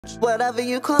Whatever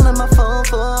you calling my phone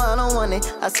for, I don't want it.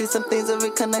 I see some things, every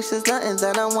connection's nothing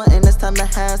that I want, and it's time to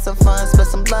have some fun, spend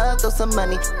some love, throw some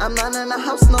money. I'm not in the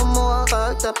house no more,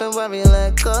 fucked up and worried.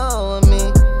 Let go of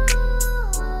me,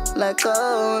 let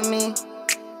go of me.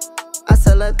 I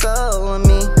said let go of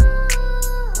me,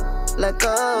 let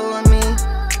go of me.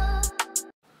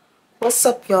 What's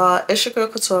up, y'all? It's your girl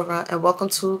Katora, and welcome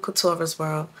to Katora's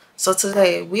World. So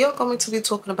today we are going to be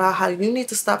talking about how you need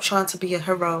to stop trying to be a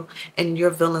hero in your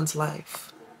villain's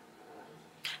life.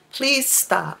 Please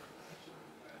stop.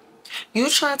 You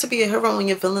trying to be a hero in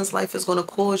your villain's life is going to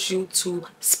cause you to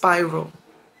spiral.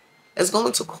 It's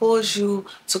going to cause you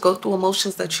to go through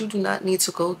emotions that you do not need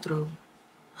to go through.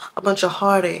 A bunch of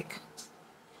heartache.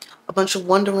 A bunch of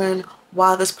wondering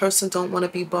why this person don't want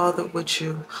to be bothered with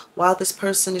you. Why this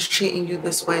person is treating you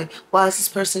this way. Why is this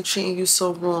person treating you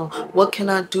so wrong? What can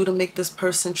I do to make this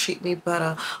person treat me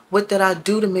better? What did I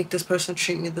do to make this person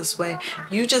treat me this way?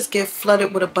 You just get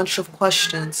flooded with a bunch of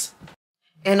questions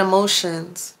and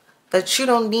emotions that you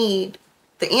don't need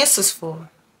the answers for,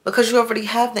 because you already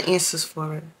have the answers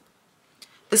for it.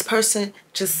 This person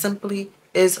just simply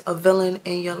is a villain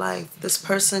in your life. This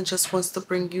person just wants to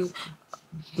bring you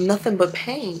nothing but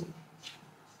pain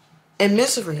and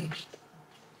misery.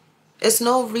 There's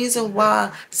no reason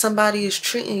why somebody is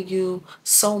treating you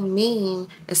so mean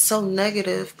and so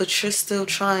negative, but you're still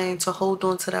trying to hold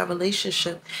on to that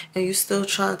relationship, and you're still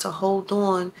trying to hold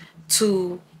on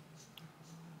to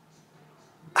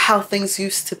how things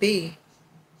used to be.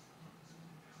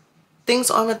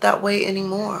 Things aren't that way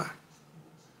anymore.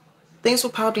 Things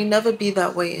will probably never be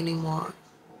that way anymore.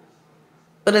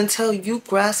 But until you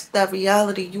grasp that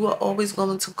reality, you are always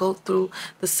going to go through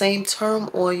the same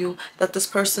turmoil that this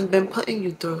person been putting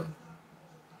you through.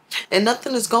 And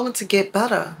nothing is going to get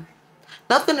better.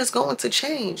 Nothing is going to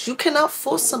change. You cannot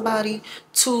force somebody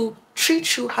to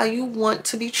treat you how you want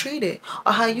to be treated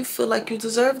or how you feel like you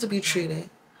deserve to be treated.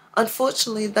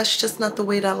 Unfortunately, that's just not the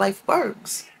way that life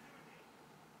works.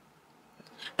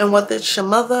 And whether it's your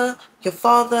mother, your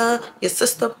father, your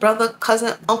sister, brother,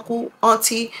 cousin, uncle,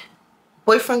 auntie,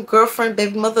 boyfriend, girlfriend,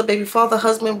 baby mother, baby father,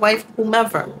 husband, wife,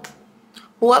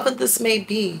 whoever this may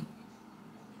be,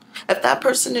 if that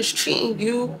person is treating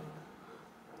you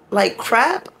like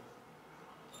crap,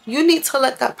 you need to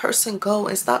let that person go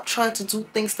and stop trying to do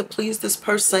things to please this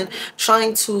person,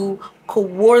 trying to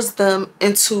coerce them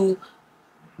into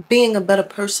being a better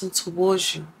person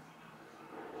towards you.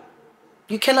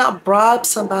 You cannot bribe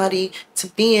somebody to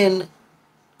being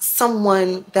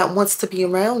someone that wants to be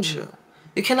around you.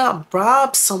 You cannot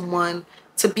bribe someone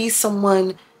to be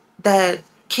someone that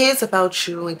cares about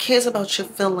you and cares about your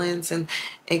feelings and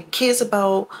cares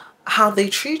about how they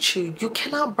treat you. You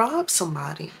cannot bribe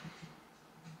somebody.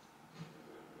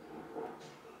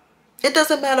 It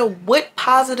doesn't matter what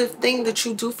positive thing that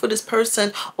you do for this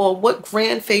person or what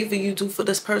grand favor you do for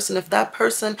this person. If that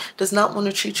person does not want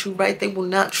to treat you right, they will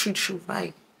not treat you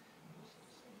right.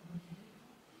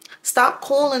 Stop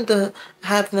calling to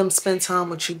have them spend time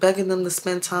with you, begging them to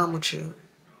spend time with you.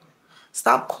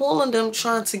 Stop calling them,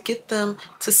 trying to get them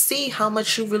to see how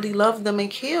much you really love them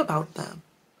and care about them.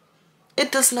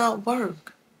 It does not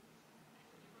work.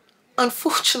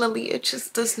 Unfortunately, it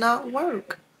just does not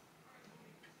work.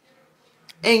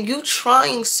 And you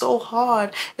trying so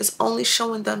hard is only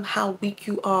showing them how weak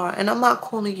you are. And I'm not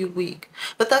calling you weak,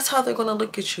 but that's how they're going to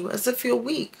look at you, as if you're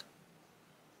weak.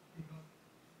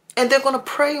 And they're going to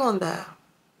prey on that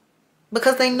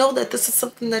because they know that this is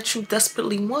something that you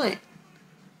desperately want.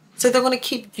 So they're going to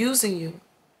keep using you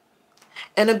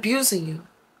and abusing you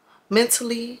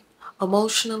mentally,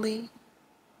 emotionally.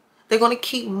 They're going to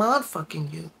keep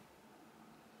mind-fucking you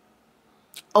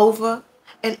over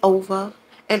and over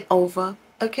and over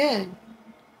again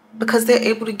because they're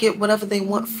able to get whatever they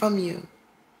want from you.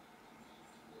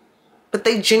 But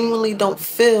they genuinely don't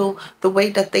feel the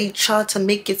way that they try to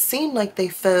make it seem like they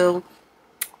feel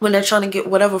when they're trying to get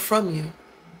whatever from you.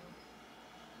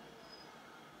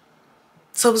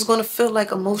 So it's going to feel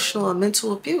like emotional and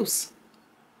mental abuse.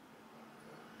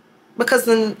 Because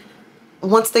then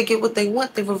once they get what they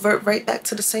want, they revert right back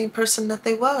to the same person that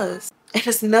they was. And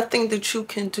there's nothing that you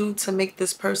can do to make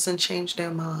this person change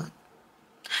their mind.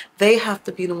 They have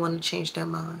to be the one to change their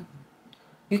mind.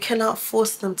 You cannot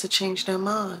force them to change their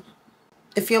mind.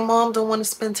 If your mom don't want to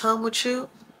spend time with you,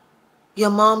 your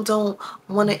mom don't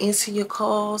want to answer your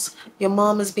calls, your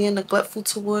mom is being neglectful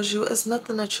towards you, it's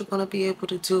nothing that you're going to be able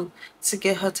to do to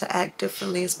get her to act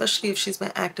differently, especially if she's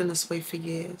been acting this way for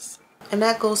years. And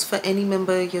that goes for any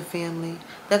member of your family.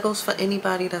 That goes for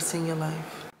anybody that's in your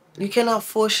life. You cannot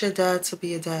force your dad to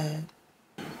be a dad.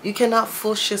 You cannot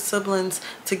force your siblings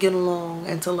to get along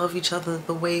and to love each other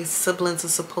the way siblings are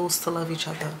supposed to love each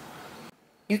other.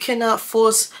 You cannot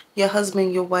force your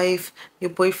husband, your wife, your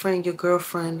boyfriend, your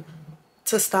girlfriend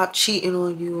to stop cheating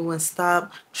on you and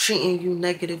stop treating you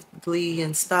negatively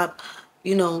and stop,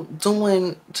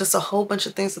 doing just a whole bunch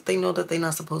of things that they know that they're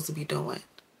not supposed to be doing.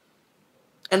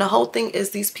 And the whole thing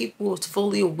is these people are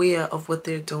fully aware of what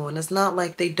they're doing. It's not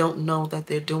like they don't know that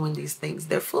they're doing these things.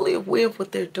 They're fully aware of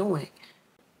what they're doing.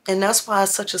 And that's why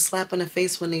it's such a slap in the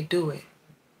face when they do it.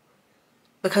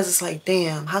 Because it's like,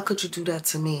 damn, how could you do that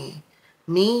to me?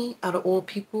 Me, out of all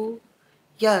people?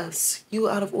 Yes, you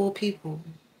out of all people.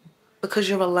 Because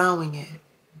you're allowing it.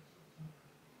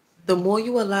 The more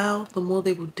you allow, the more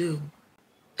they will do.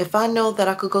 If I know that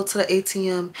I could go to the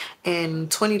ATM and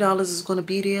 $20 is going to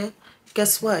be there,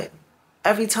 guess what?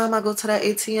 Every time I go to that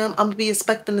ATM, I'm going to be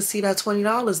expecting to see that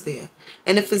 $20 there.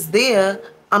 And if it's there,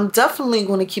 I'm definitely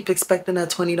going to keep expecting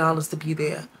that $20 to be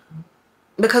there.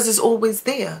 Because it's always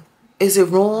there. Is it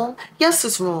wrong? Yes,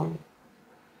 it's wrong.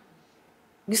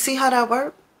 You see how that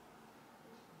works?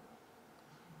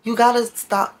 You got to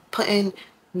stop putting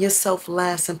yourself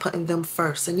last and putting them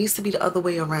first. It needs to be the other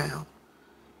way around.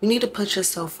 You need to put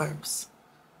yourself first.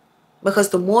 Because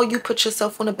the more you put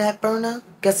yourself on the back burner,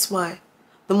 guess what?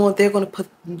 The more they're going to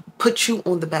put you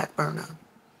on the back burner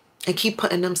and keep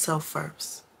putting themselves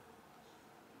first.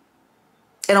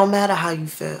 It don't matter how you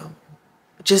feel.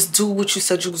 Just do what you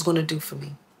said you was going to do for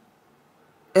me.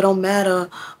 It don't matter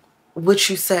what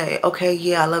you say. Okay,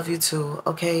 yeah, I love you too.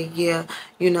 Okay, yeah,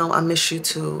 I miss you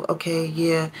too. Okay,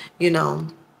 yeah,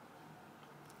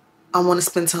 I want to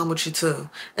spend time with you too.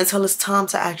 Until it's time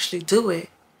to actually do it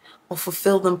or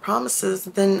fulfill them promises,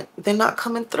 then they're not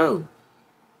coming through.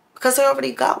 Because they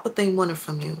already got what they wanted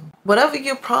from you. Whatever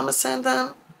you're promising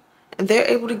them and they're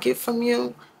able to get from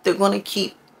you, they're going to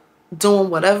keep doing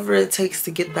whatever it takes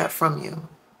to get that from you.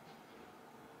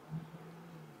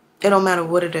 It don't matter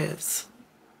what it is.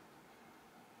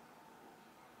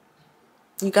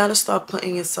 You got to start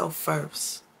putting yourself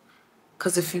first.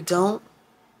 Because if you don't,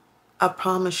 I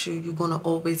promise you, you're going to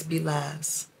always be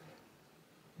last.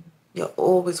 You're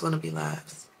always going to be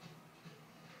last.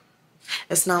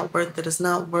 It's not worth it. It's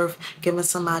not worth giving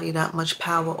somebody that much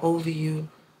power over you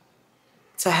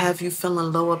to have you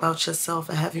feeling low about yourself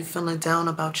and have you feeling down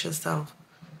about yourself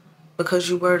because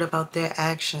you're worried about their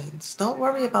actions. Don't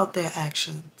worry about their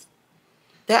actions.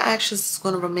 Their actions is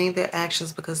going to remain their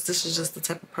actions because this is just the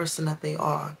type of person that they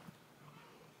are.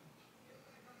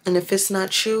 And if it's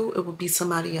not you, it will be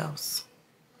somebody else.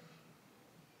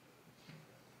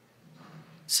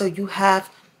 So you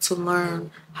have to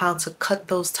learn how to cut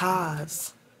those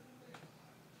ties.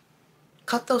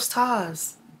 Cut those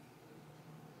ties.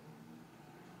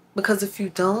 Because if you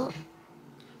don't,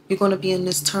 you're going to be in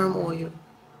this turmoil.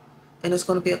 And it's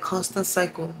going to be a constant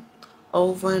cycle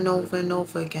over and over and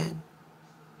over again.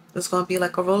 It's going to be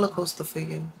like a roller coaster for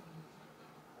you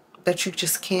that you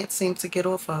just can't seem to get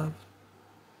off of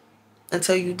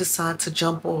until you decide to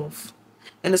jump off.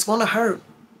 And it's going to hurt.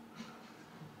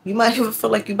 You might even feel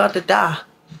like you're about to die.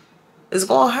 It's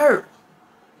going to hurt.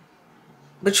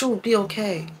 But you will be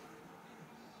okay.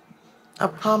 I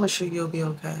promise you, you'll be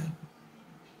okay.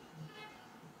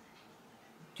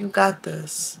 You got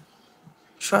this.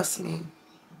 Trust me.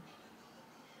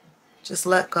 Just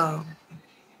let go.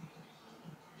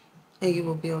 And you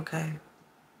will be okay.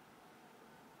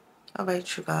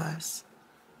 Alright, you guys.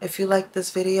 If you like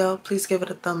this video, please give it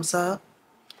a thumbs up.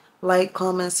 Like,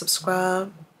 comment,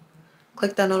 subscribe.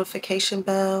 Click that notification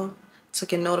bell to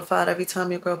get notified every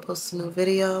time your girl posts a new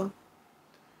video.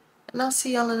 And I'll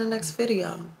see y'all in the next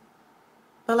video.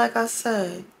 But like I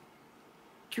said,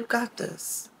 you got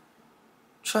this.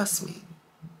 Trust me.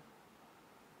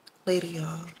 Later,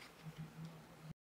 y'all.